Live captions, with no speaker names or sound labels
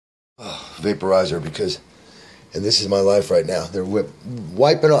vaporizer because, and this is my life right now. They're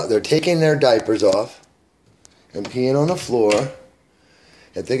wiping off. They're taking their diapers off and peeing on the floor.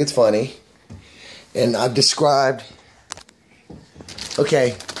 I think it's funny. And I've described.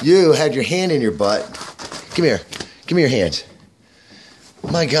 Okay, you had your hand in your butt. Come here. Give me your hands.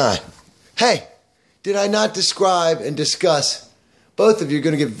 My God. Hey, did I not describe and discuss? Both of you are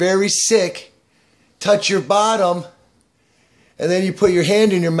going to get very sick. Touch your bottom. And then you put your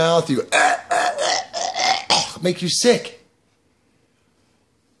hand in your mouth. You make you sick.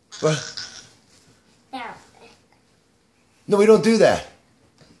 What? No, we don't do that.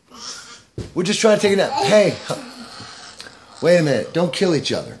 We're just trying to take a nap. Hey, wait a minute. Don't kill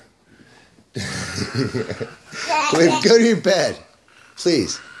each other. Wait, go to your bed,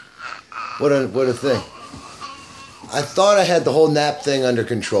 please. What a thing. I thought I had the whole nap thing under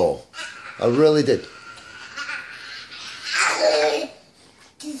control. I really did.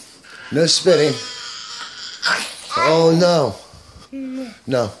 No spitting. Oh, no.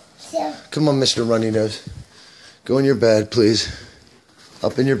 No. Come on, Mr. Runny Nose. Go in your bed, please.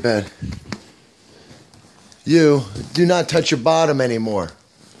 Up in your bed. You, do not touch your bottom anymore.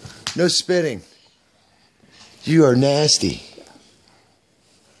 No spitting. You are nasty.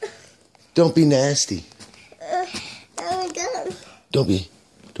 Don't be nasty. Don't be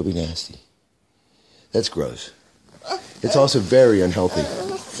nasty. That's gross. It's also very unhealthy.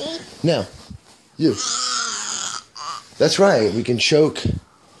 Now, you. That's right. We can choke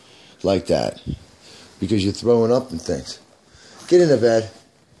like that because you're throwing up and things. Get in the bed,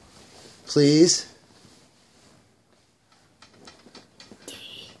 please.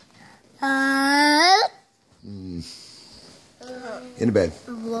 In the bed.